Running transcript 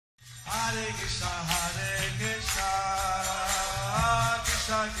Krishna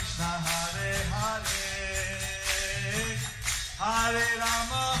Krishna Hare Hare, Hare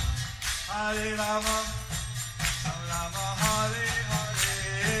Rama, Hare Rama, Rama Hare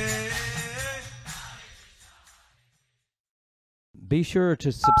Hare. Be sure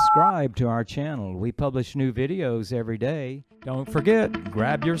to subscribe to our channel. We publish new videos every day. Don't forget,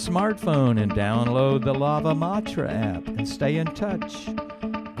 grab your smartphone and download the Lava Matra app and stay in touch.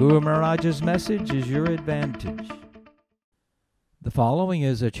 Guru Maharaj's message is your advantage. The following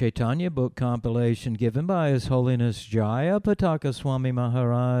is a Caitanya Book compilation given by His Holiness Jaya Pataka Swami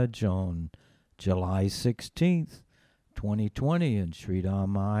Maharaj on July 16th, 2020 in Sri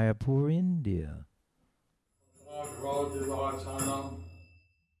Mayapur, India.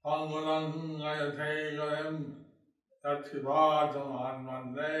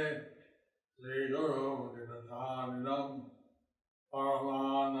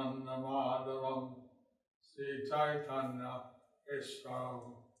 Sri Caitanya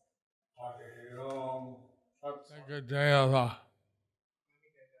Good day of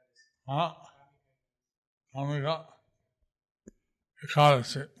Kamika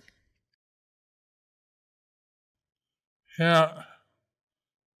Ekadasi. Here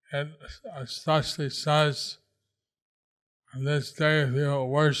it especially says, on this day if you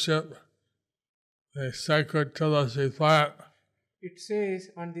worship the sacred Tulasi plant, it says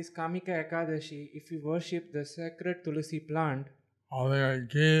on this Kamika Ekadashi, if you worship the sacred Tulasi plant, offering a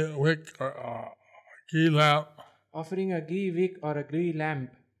ghee wick or a ghee lamp, offering a ghee wick or a ghee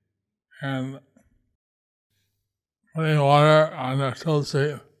lamp, and putting water on the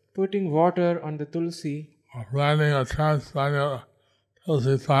Tulsi, putting water on the Tulsi, or planting or transplanting a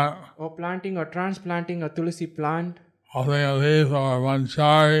Tulsi plant, or planting or transplanting a Tulsi plant, offering a leaf or a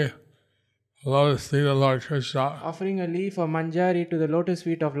manjari, lotus feet of Lord Krishna, offering a leaf or manjari to the lotus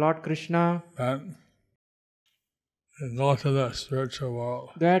feet of Lord Krishna, then you go to the spiritual world.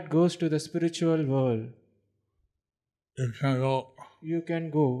 that goes to the spiritual world. You can go. You can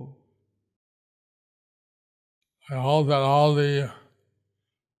go. I hope that all the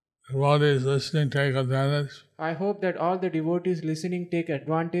devotees listening take advantage. I hope that all the devotees listening take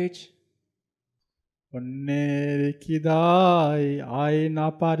advantage. অন্যের খিদায় আয় না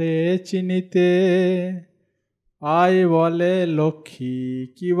পারে চিনিতে, আয় বলে লক্ষ্মী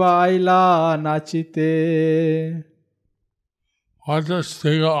কি বাইলা নাচিতে। What to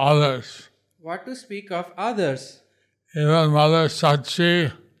speak of others? What to speak of others? Even Mother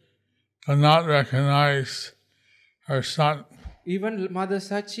Sachi could not recognize her son. Even Mother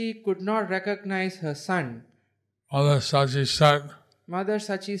Sachi could not recognize her son. Mother Sachi said, Mother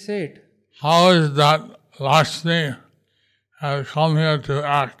Sachi said, how is that Lakshmi has come here to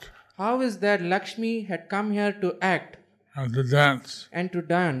act how is that Lakshmi had come here to act and to dance? and to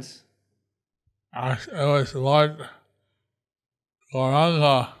dance? It was Lord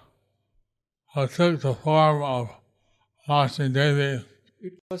Gauranga who took the form of Lakshmi Devi,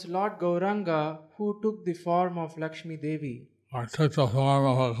 It was Lord Gauranga who took the form of Lakshmi Devi, or took the form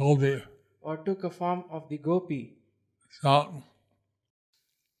of a gopi. or took a form of the Gopi. So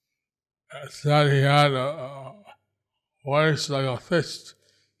it said he had a waist like a fist,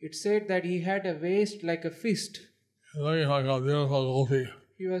 It said that he had a waist like a fist. looking like a beautiful gopi.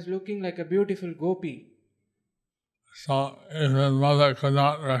 He was looking like a beautiful Gopi. So even mother could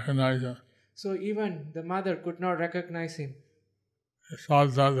not recognize him. So even the mother could not recognize him. She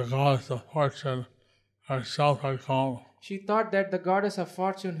thought that the goddess of fortune herself had come. She thought that the goddess of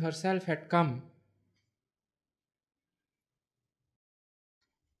fortune herself had come.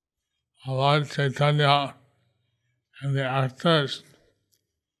 Lord Chaitanya and the actors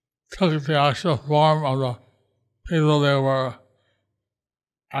took the actual form of the people they were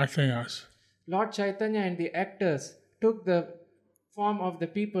acting as. Lord Chaitanya and the actors took the form of the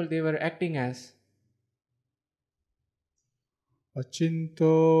people they were acting as. Achinta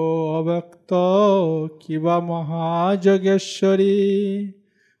অব্যক্ত কিবা মহাযোগেশ্বরী,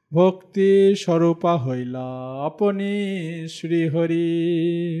 ভক্তি স্বরূপা হইলা আপনি Shrihari.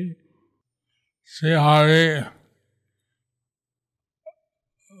 Sri Hari,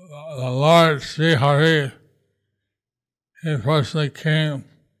 the Lord Sri Hari, he personally came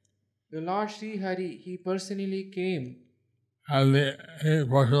The Lord Sri Hari, he personally came and he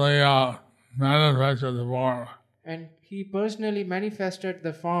personally manifested the form and he personally manifested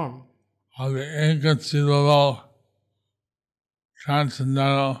the form of the inconceivable,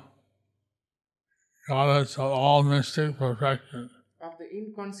 transcendental goddess of all mystic perfection. of the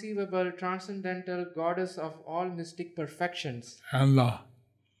inconceivable, transcendental goddess of all mystic perfections. And the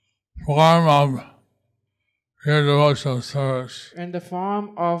form of pure devotional service and the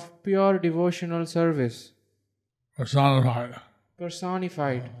form of pure devotional service personified.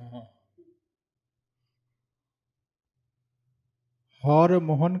 personified. হর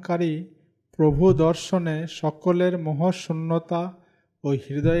মোহনকারী প্রভু দর্শনে সকলের মোহশূন্যতা ও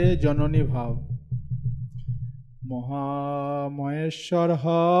হৃদয়ে জননী ভাব। মহামহেশ্বর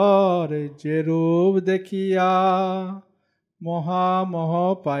হর যে রূপ দেখিয়া মহামোহ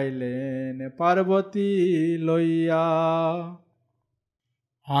পাইলেন পার্বতী লইয়া।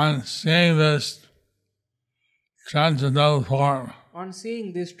 On seeing this transcendental form, On seeing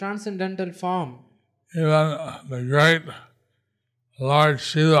this transcendental form, even the great Lord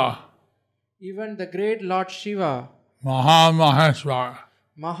Shiva, even the great Lord Shiva, Mahamaheshwar,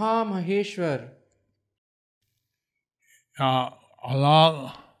 Mahamaheshwar,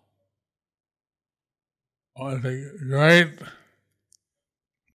 along with the great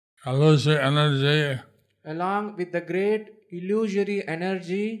illusory energy along with the great illusory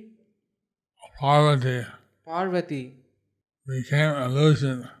energy of Parvati, Parvati, became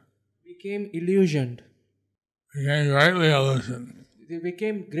illusioned, became illusioned. became greatly illusioned. They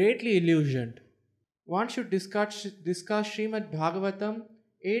became greatly illusioned. One should discuss Srimad Bhagavatam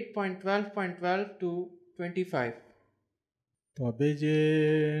 8.12.12 to 25. তবে যে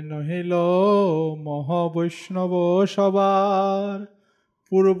নহিল মহাবৈষ্ণব সবার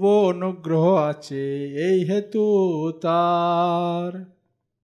পূর্ব অনুগ্রহ আছে এই হেতু তার।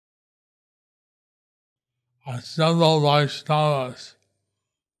 Assembled Vaishnavas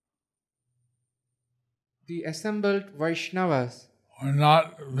The assembled Vaishnavas were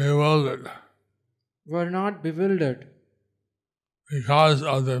not bewildered because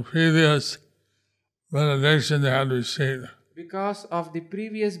of the previous benediction they had received. because of the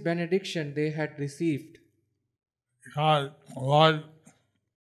previous benediction they had received. Because Lord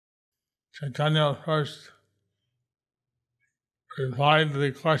Chaitanya first replied to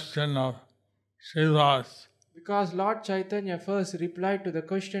the question of Srivas, Because Lord Chaitanya first replied to the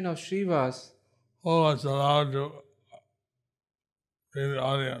question of Srivas, who was allowed to be the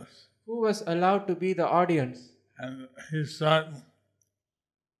audience. who was allowed to be the audience. And he said,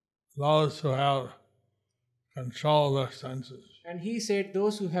 those who have control of their senses. And he said,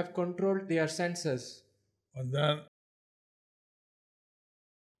 those who have controlled their senses. But then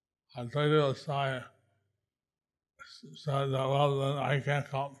Advaita Gosai said that, well, then I can't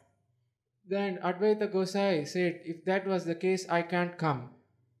come. Then Advaita Gosai said, if that was the case, I can't come.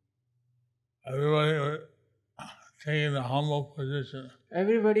 Everybody was taking the humble position.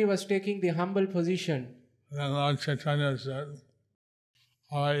 Everybody was taking the humble position. Then Lord Chaitanya said,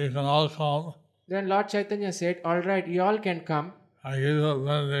 all right, you can all come. Then Lord Chaitanya said, all right, you all can come. I give you the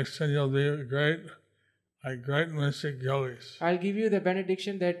benediction, you'll be great, like great mystic yogis. I'll give you the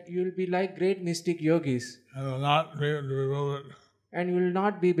benediction that you'll be like great mystic yogis. And will not be bewildered. And you will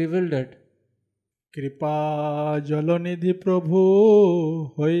not be bewildered. কৃপা জলনিধি প্রভু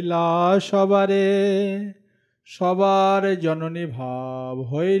হইলা সবারে সবার জননী ভাব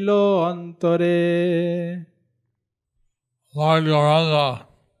হইল অন্তরে। Lord Gauranga,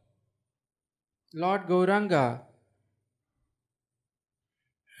 Lord Gauranga,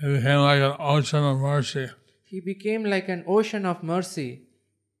 he became like an ocean of mercy he became like an ocean of mercy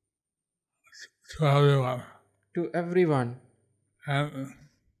to everyone. to everyone. And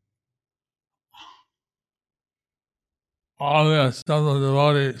all the assembled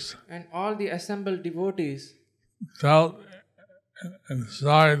devotees And all the assembled devotees felt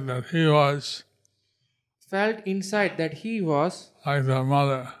inside that he was felt inside that he was like their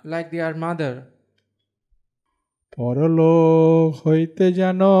mother. like their mother. পরলোক হইতে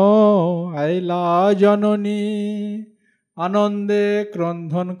যেন আইলা জননী আনন্দে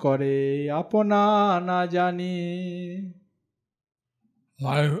ক্রন্ধন করে আপনা না জানি।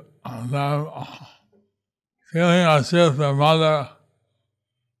 Like them feeling as if their mother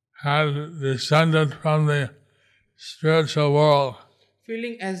had descended from the spiritual world.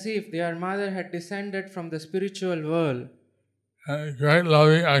 Feeling as if their mother had descended from the spiritual world. And great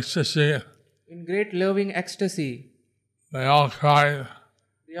loving ecstasy, In great loving ecstasy, they all cried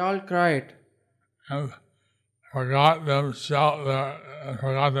they all cried and forgot themselves.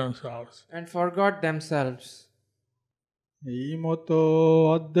 and forgot themselves. এই মতো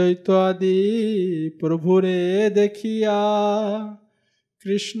অদ্বৈত আদি প্রভুরে দেখিয়া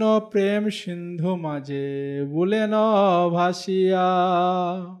কৃষ্ণ প্রেম সিন্ধু মাঝে বুলেন ভাসিয়া।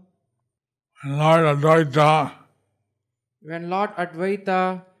 And Lord Advaita When Lord Advaita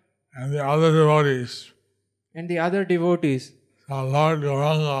and the other devotees and the other devotees saw Lord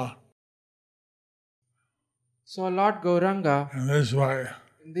Gauranga saw Lord Gauranga in this way,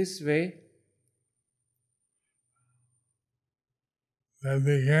 in this way,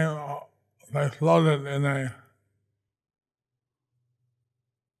 they floated in an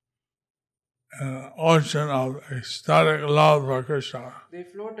ocean of ecstatic love for Krishna. They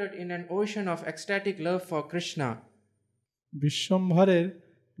floated in an ocean of ecstatic love for Krishna. বিশ্বম্ভরের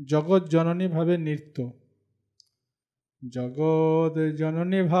জগৎ জননী ভাবে নৃত্য জগৎ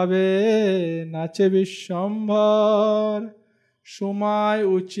জননী ভাবে নাচে বিশ্বম্ভর সময়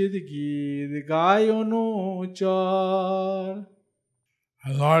উচিত গীত গায় অনুচর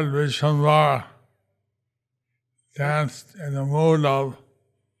And Lord Visvambhara danced in the mood of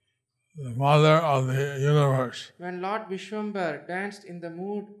the mother of the universe. When Lord Visvambhara danced in the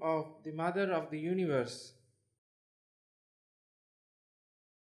mood of the mother of the universe,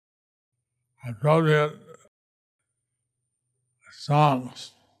 Appropriate songs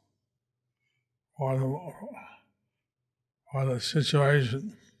for the situation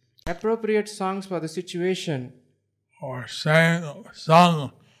appropriate songs for the situation were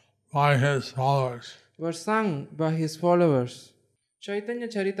sung by his followers. were sung by his followers. Chaitanya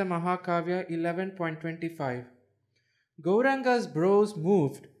Charita Mahakavya 11.25. Gauranga's brows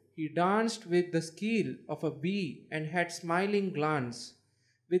moved. He danced with the skill of a bee and had smiling glance.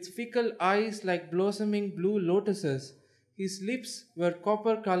 With fickle eyes like blossoming blue lotuses, his lips were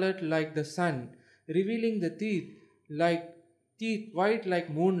copper-colored like the sun, revealing the teeth white like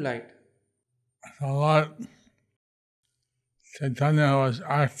moonlight. So Lord Chaitanya was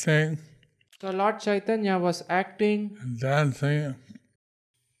acting So Lord Chaitanya was acting and dancing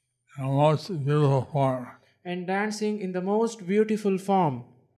in a most beautiful form. and dancing in the most beautiful form.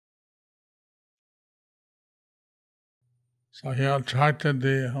 So he attracted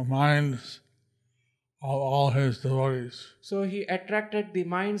the minds of all his devotees. So he attracted the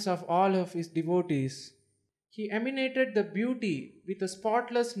minds of all of his devotees. He emanated the beauty with a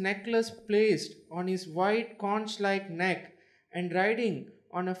spotless necklace placed on his white conch-like neck and riding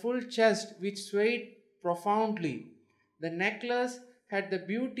on a full chest which swayed profoundly. The necklace had the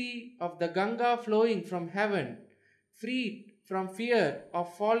beauty of the Ganga flowing from heaven, freed from fear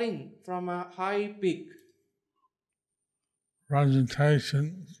of falling from a high peak.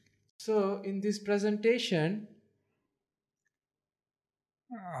 Presentation. So in this presentation,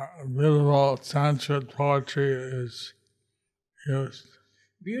 Beautiful Sanskrit poetry is used.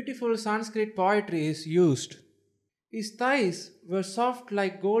 beautiful Sanskrit poetry is used. His thighs were soft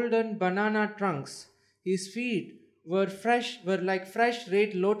like golden banana trunks. His feet were like fresh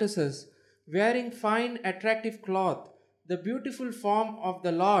red lotuses, wearing fine attractive cloth. The beautiful form of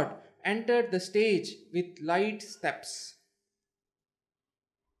the Lord entered the stage with light steps.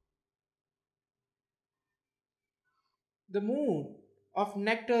 The moon of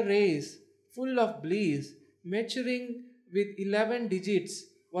nectar rays, full of bliss, maturing with 11 digits,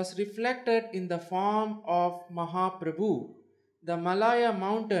 was reflected in the form of Mahaprabhu. The Malaya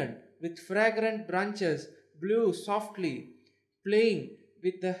mountain with fragrant branches blew softly, playing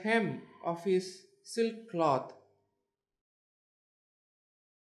with the hem of his silk cloth.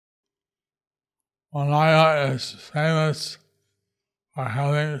 Malaya is famous for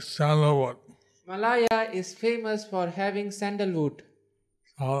having sandalwood. Malaya is famous for having sandalwood.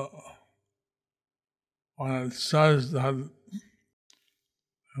 So when it says that the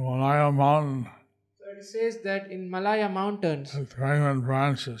Malaya mountain So it says that in Malaya mountains, has fragrant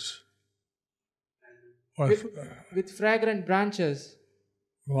branches with fragrant branches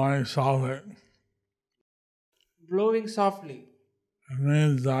blowing softly, blowing softly. it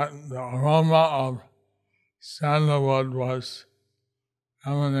means that the aroma of sandalwood was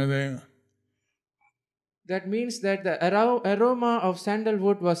emanating That means that the aroma of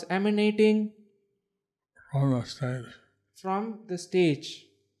sandalwood was emanating from the stage. from the stage.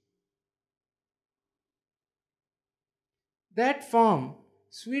 That form,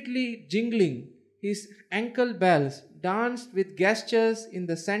 sweetly jingling his ankle bells, danced with gestures in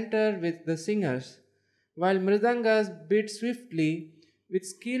the center with the singers, while mridangas beat swiftly with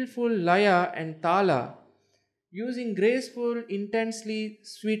skillful laya and tala, using graceful, intensely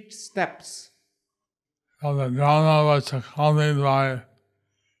sweet steps. So the drama was accompanied by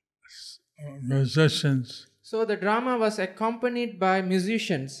musicians, So the drama was accompanied by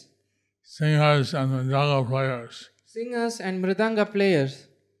musicians, singers, and mridanga players. singers and mridanga players.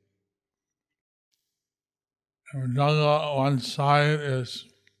 And mridanga, one side is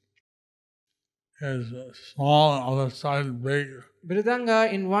small, other side big.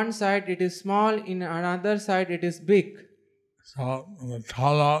 Mridanga in one side it is small, in another side it is big. So the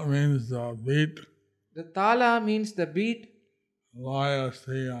tala means the beat, The tala means the beat, laya is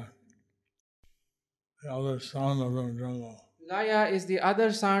the other sound of the mridanga. laya is the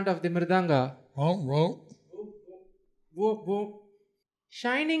other sound of the mridanga. Boom, boom. Boom, boom.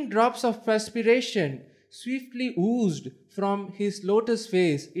 Shining drops of perspiration swiftly oozed from his lotus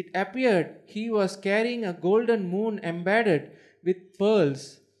face. It appeared he was carrying a golden moon embedded with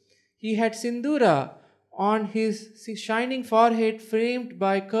pearls. He had sindura on his shining forehead framed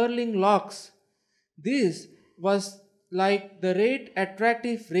by curling locks. This was like the red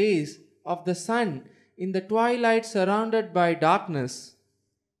attractive rays of the sun in the twilight surrounded by darkness.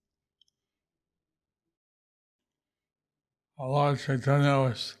 Lord Chaitanya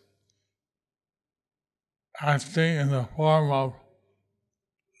was acting in the form of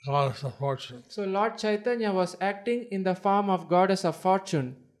goddess of fortune. So Lord Chaitanya was acting in the form of goddess of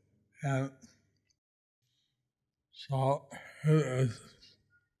fortune. And so his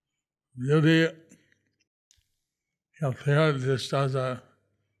beauty appeared just as a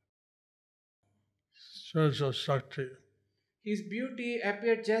spiritual Shakti. His beauty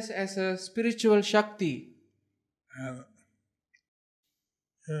appeared just as a spiritual Shakti. And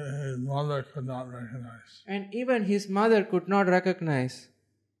his mother could not recognize. And even his mother could not recognize.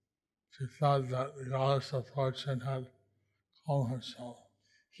 She thought that the goddess of fortune had come herself.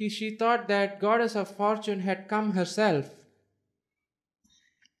 She thought that goddess of fortune had come herself.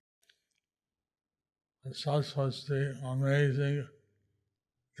 And such was the amazing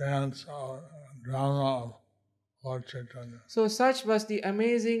dance or drama of Lord Chaitanya. So such was the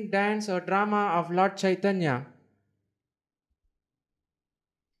amazing dance or drama of Lord Chaitanya.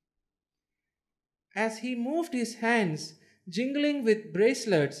 As he moved his hands, jingling with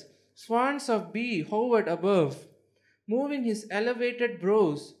bracelets, swans of bee hovered above. Moving his elevated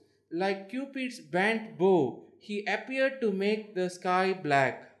brows like Cupid's bent bow, he appeared to make the sky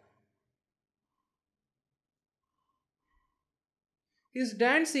black. His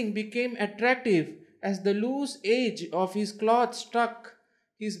dancing became attractive as the loose edge of his cloth struck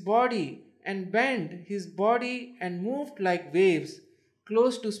his body and bent his body and moved like waves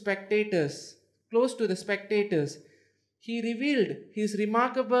close to the spectators. He revealed his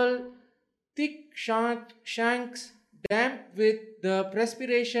remarkable thick shanks damp with the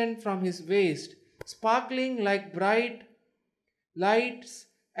perspiration from his waist, sparkling like bright lights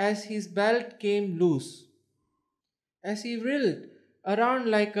as his belt came loose. As he whirled around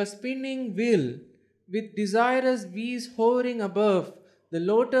like a spinning wheel, with desirous bees hovering above,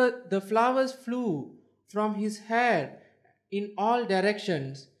 the flowers flew from his hair in all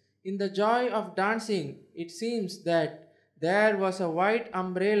directions. In the joy of dancing, it seems that there was a white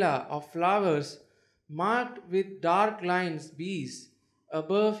umbrella of flowers marked with dark lines, bees,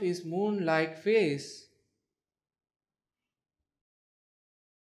 above his moon-like face.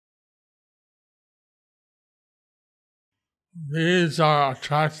 Bees are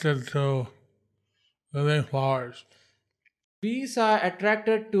attracted to living flowers. Bees are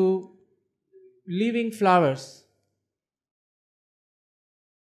attracted to living flowers.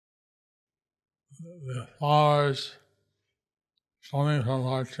 The flowers coming from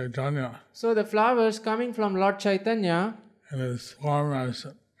Lord Chaitanya So the flowers coming from Lord Chaitanya in his form as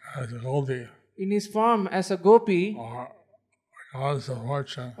a gopi in his form as a gopi or goddess of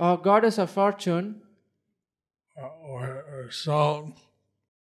fortune or goddess of fortune were so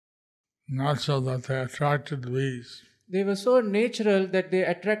natural that they attracted the bees. They were so natural that they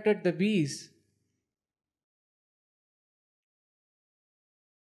attracted the bees.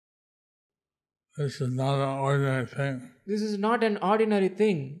 This is not an ordinary thing. This is not an ordinary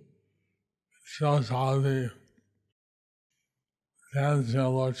thing. It shows how the dancing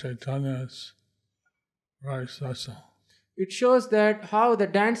of Lord Chaitanya is very special. It shows that how the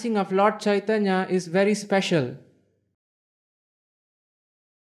dancing of Lord Chaitanya is very special.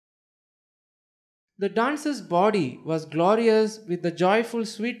 The dancer's body was glorious with the joyful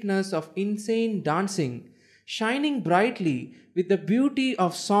sweetness of insane dancing, shining brightly with the beauty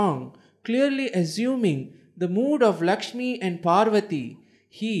of song, clearly assuming the mood of Lakshmi and Parvati.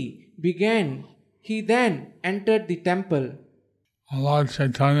 He then entered the temple. Lord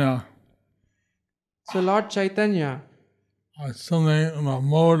Chaitanya, So Lord Chaitanya, assuming the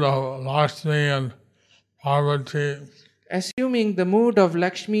mood of Lakshmi and Parvati, assuming the mood of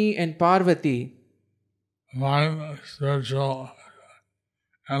Lakshmi and Parvati, divine spiritual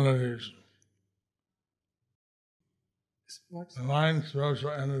entities. Divine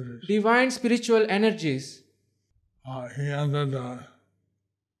spiritual energies. divine spiritual energies, He entered the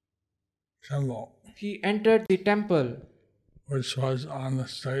temple, he entered the temple, which was on the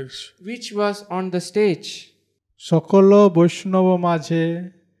stage. which was on the stage. সকল বৈষ্ণব মাঝে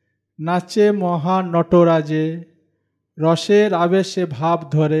নাচে মহা নটরাজে রসের আবেশে ভাব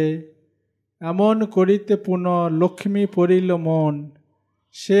ধরে এমন করিতে পুনঃ লক্ষ্মী পড়িল মন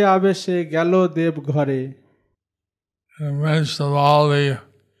সে আবেশে গেল দেব ঘরে. in the midst of all the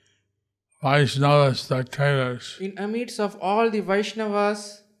Vaishnava spectators. In amidst of all the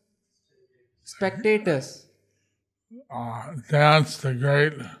Vaishnavas, spectators, Dance the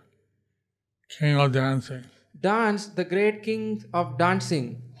great king of dancing, dance the great king of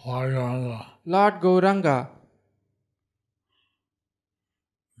dancing, Lord Gauranga. Lord Gauranga.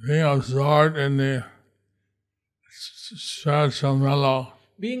 Being absorbed in the spiritual mellow,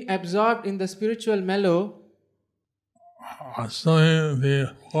 Being absorbed in the spiritual mellow, assuming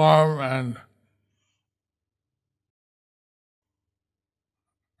the form and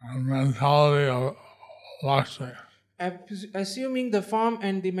mentality of Lakshmi. assuming the form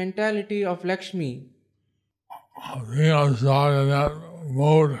and the mentality of Lakshmi, Being absorbed in that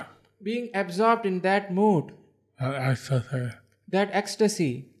mood, being absorbed in that mood, that ecstasy, that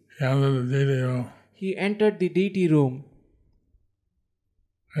ecstasy, he entered the deity room. he entered the deity room.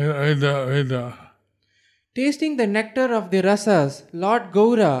 Read the. Tasting the nectar of the rasas, Lord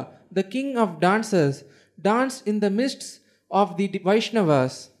Gaura, the king of dancers, danced in the midst of the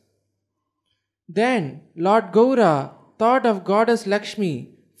Vaishnavas. Then Lord Gaura thought of Goddess Lakshmi.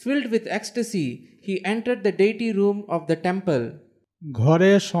 Filled with ecstasy, he entered the deity room of the temple.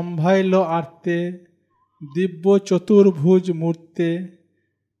 ঘরে সম্ভাইল আর্তে দিব্য চতুর্ভুজ মূর্তে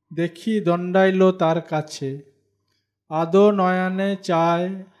দেখি দণ্ডাইল তার কাছে আদো নয়নে চায়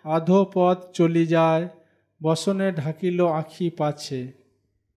আধো পথ চলি যায় বসনে ঢাকিল আখি পাছে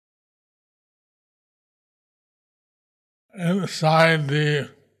Inside the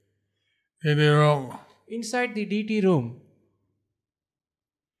deity room, Inside the deity room,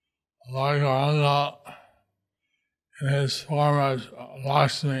 Lord Gauranga, in his form as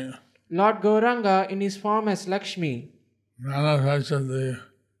Lakshmi, Lord Gauranga in his form as Lakshmi manifested the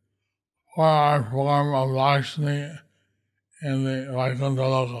four-armed form of Lakshmi in the Vaikuntha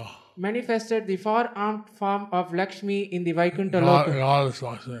Loka. manifested the four-armed form of Lakshmi in the Vaikuntha Goddess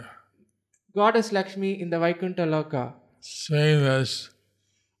Loka. Lakshmi. Goddess Lakshmi in the Vaikuntha Loka. Seeing this,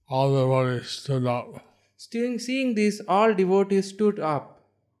 all the devotees stood up Seeing this, all devotees stood up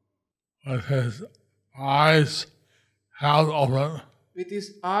with his eyes half open, with his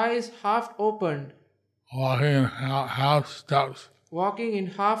eyes half opened, walking in half steps, walking in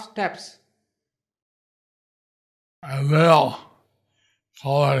half steps. and veil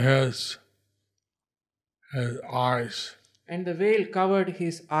covered his eyes. And the veil covered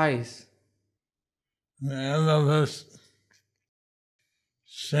his eyes. At the end of this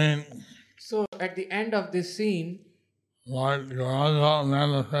scene, So at the end of this scene, Lord Gauranga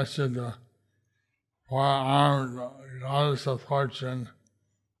manifested the four-armed goddess of fortune,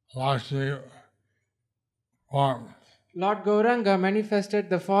 Lakshmi form. Lord Gauranga manifested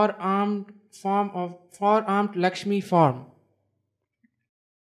the four-armed Lakshmi form.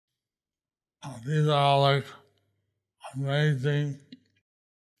 These are all like amazing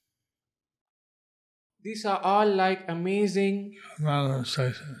These are all like amazing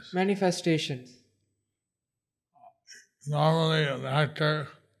manifestations. Normally, an actor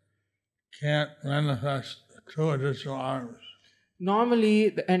can't manifest two additional arms.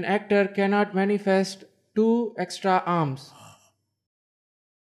 Normally, an actor cannot manifest two extra arms.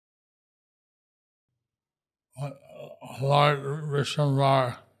 But Lord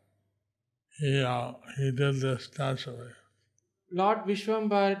Visvambhara, he did this naturally, Lord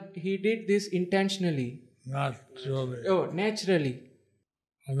Visvambhara, he did this intentionally. naturally. Oh, naturally.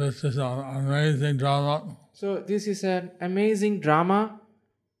 And this is an amazing drama. So this is an amazing drama.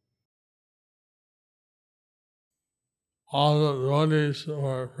 All the devotees who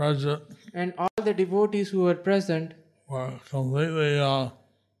were present And all the devotees who were present were completely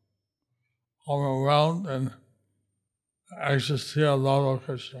overwhelmed in ecstasy of love of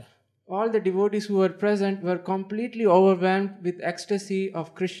Krishna. all the devotees who were present were completely overwhelmed with ecstasy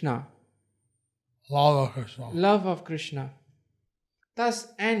of Krishna, Love of Krishna. love of Krishna. Thus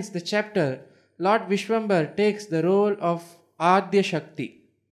ends the chapter. Lord Visvambhara takes the role of Adyasakti.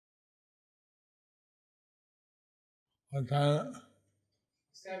 What time?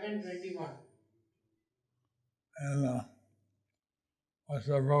 7:21. And what's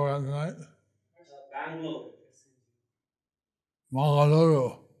the program tonight? Bangalore. Mangaluru.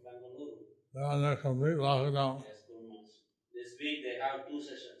 Bangalore. They're under complete lockdown. Yes, Guru Maharaj. This week they have two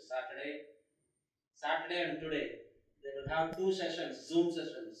sessions. Saturday and today. They will have two sessions, Zoom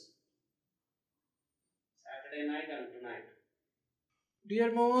sessions. Saturday night and tonight.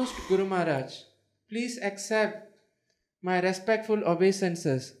 Dear most Guru Maharaj, please accept my respectful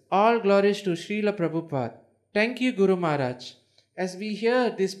obeisances. All glories to Srila Prabhupada. Thank you, Guru Maharaj. As we hear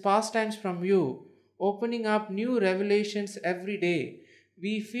these pastimes from you, opening up new revelations every day,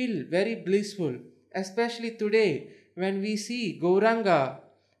 we feel very blissful, especially today when we see Gauranga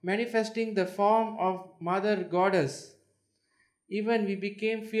manifesting the form of Mother Goddess, even we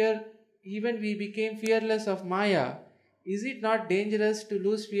became fearless of Maya. Is it not dangerous to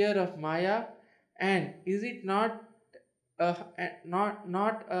lose fear of Maya? And is it not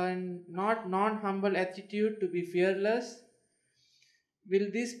non-humble attitude to be fearless? Will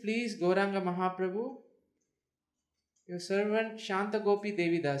this please Gauranga Mahaprabhu? Your servant Shanta Gopi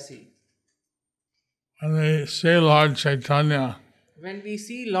Devidasi. When we see Lord Chaitanya, When we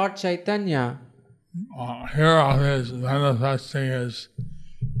see Lord Chaitanya, here of his manifesting his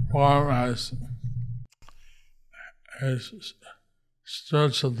form as his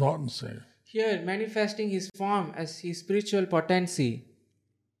spiritual potency. here manifesting his form as his spiritual potency,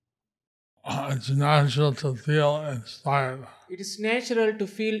 It's natural to feel inspired. it is natural to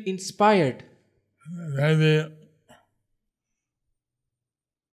feel inspired. Maybe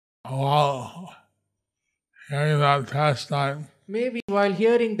while hearing that pastime, Maybe while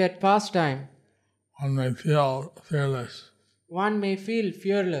hearing that pastime, one may feel fearless. one may feel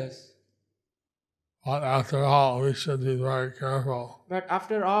fearless. But after all, we should be very careful. But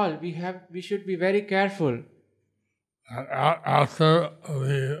after all, we should be very careful. And after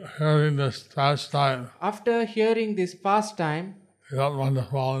hearing this pastime, After hearing this pastime, we don't want to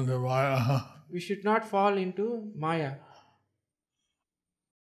fall into Maya. we should not fall into Maya.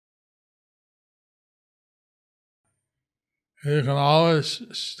 You can always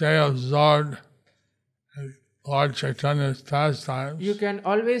stay absorbed in Lord Chaitanya's pastimes. You can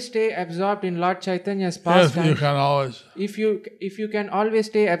always stay absorbed in Lord Chaitanya's If pastimes. you can always, If you can always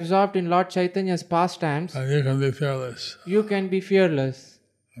stay absorbed in Lord Chaitanya's pastimes, then you can be fearless. you can be fearless.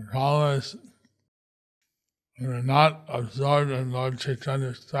 The problem is, when we're not absorbed in Lord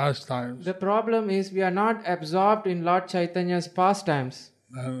Chaitanya's pastimes, The problem is we are not absorbed in Lord Chaitanya's pastimes.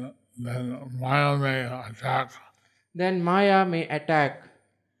 then Maya may attack. Then Maya may attack.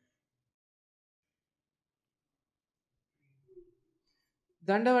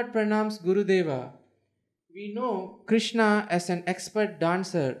 Dandavat pranams Gurudeva. We know Krishna as an expert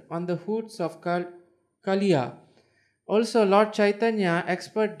dancer on the hoods of Kaliya. Also Lord Chaitanya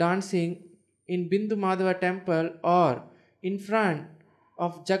expert dancing in Bindu Madhava temple or in front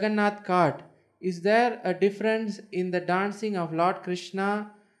of Jagannath cart. Is there a difference in the dancing of Lord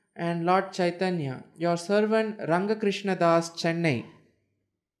Krishna and Lord Chaitanya? Your servant Ranga Krishna Das, Chennai.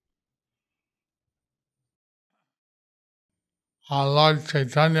 Lord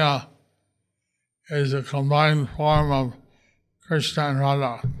Chaitanya is a combined form of Krishna and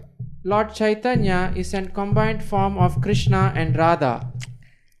Radha. Lord Chaitanya is a combined form of Krishna and Radha.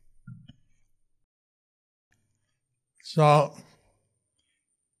 So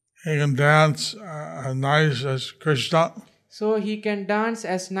he can dance as nice as Krishna. So he can dance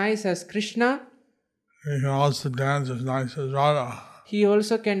as nice as Krishna. He can also dance as nice as Radha. He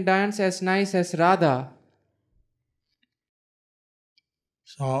also can dance as nice as Radha.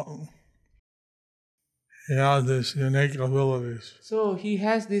 So he has these unique abilities. So he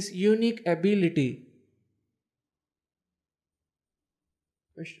has this unique ability.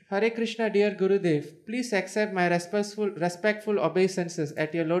 Hare Krishna, dear Gurudev, please accept my respectful obeisances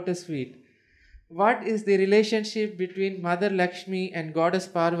at your lotus feet. What is the relationship between Mother Lakshmi and Goddess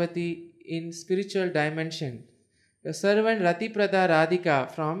Parvati in spiritual dimension? The servant Ratiprata Radhika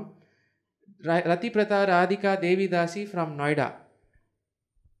Devidasi from Noida.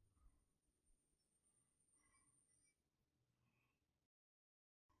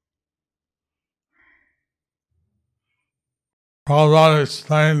 Prabhupada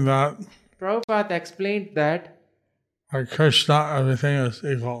explained that Prabhupada explained that for Krishna everything is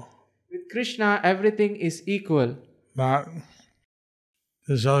equal. with Krishna everything is equal. That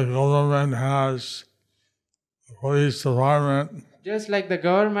just like the government has the police department Just like the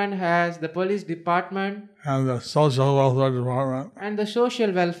government has the police department and the social welfare department, and the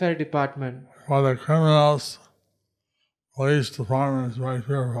social welfare department. for the criminals, police department is very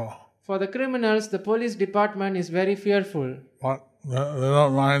fearful. For the criminals, the police department is very fearful, But they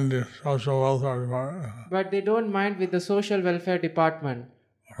don't mind the social welfare department. but they don't mind with the social welfare department.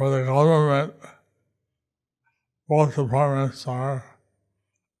 For the government, both departments are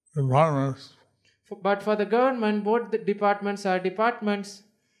departments. But for the government, both the departments are departments.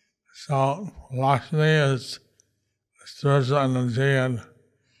 So Lakshmi is spiritual energy and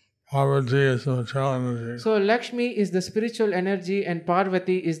Parvati is the material energy. So Lakshmi is the spiritual energy and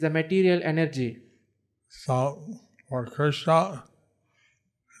Parvati is the material energy. So for Krishna,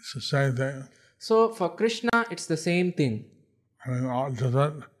 it's the same thing. So for Krishna, it's the same thing. I mean, all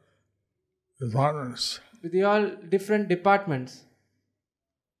different departments. With all different departments.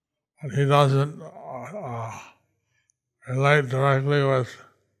 But he doesn't relate directly with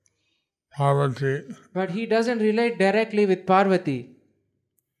Parvati. But he doesn't relate directly with Parvati.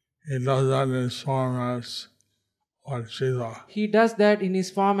 He does that in his form as Lord Shiva. He does that in his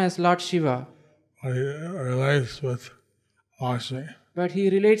form as Lord Shiva. But he relates with Lakshmi But he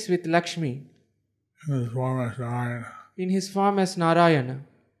relates with Lakshmi in his form as Narayana. in his form as Narayana.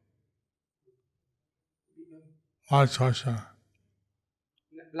 Last question.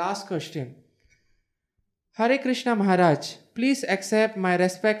 Last question. Hare Krishna Maharaj, please accept my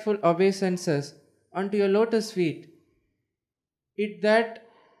respectful obeisances unto your lotus feet. It that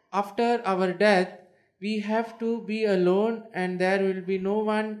after our death we have to be alone and there will be no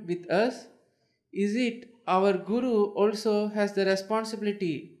one with us? Is it our Guru also has the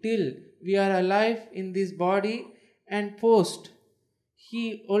responsibility till we are alive in this body and post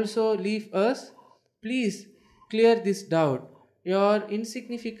he also leave us? Please clear this doubt. Your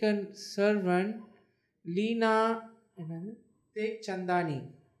insignificant servant Lila Tek Chandani.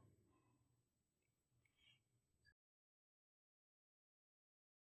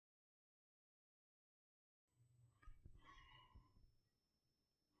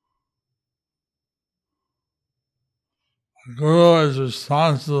 The Guru is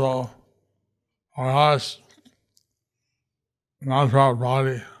responsible for us, not for our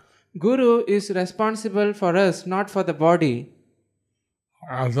body. Guru is responsible for us, not for the body.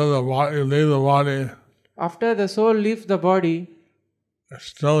 After the body, you leave the body, After the soul leaves the body, it's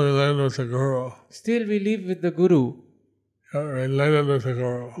still related with the Guru. still we live with the Guru. You're related with the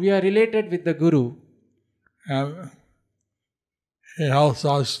Guru. We are related with the Guru. And he helps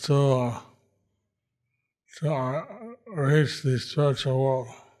us to reach the spiritual world.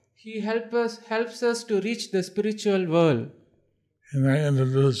 He helps us to reach the spiritual world. He may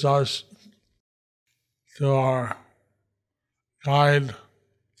introduce us to our guide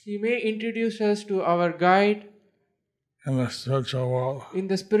He may introduce us to our guide in the spiritual world. in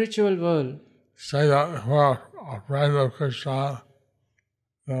the spiritual world. Say that if we're a friend of Krishna,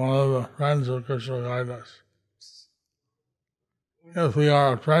 then one of the friends of Krishna will guide us. If we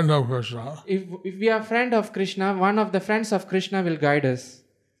are a friend of Krishna, If we are a friend of Krishna, one of the friends of Krishna will guide us.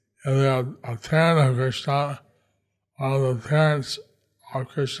 if we are a parent of Krishna, one of the parents of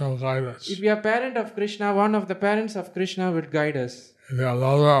Krishna will guide us. If we are parent of Krishna, one of the parents of Krishna will guide us. If we are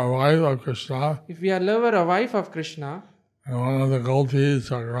lover or wife of Krishna, If we are lover or wife of Krishna, and one of the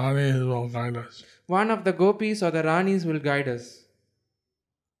gopis or ranis will guide us. one of the gopis or the ranis will guide us.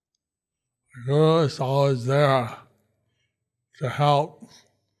 The Guru is always there to help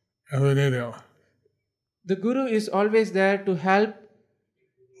if we need him, The Guru is always there to help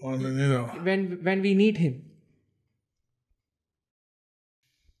when we need him. when we need him.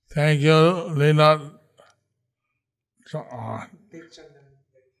 Thank you, Lila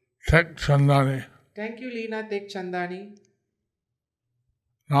Tek Chandani. Thank you, Lila Tek Chandani.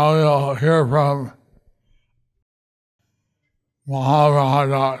 Now we'll hear from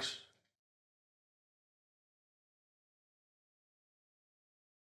Mahavaradas.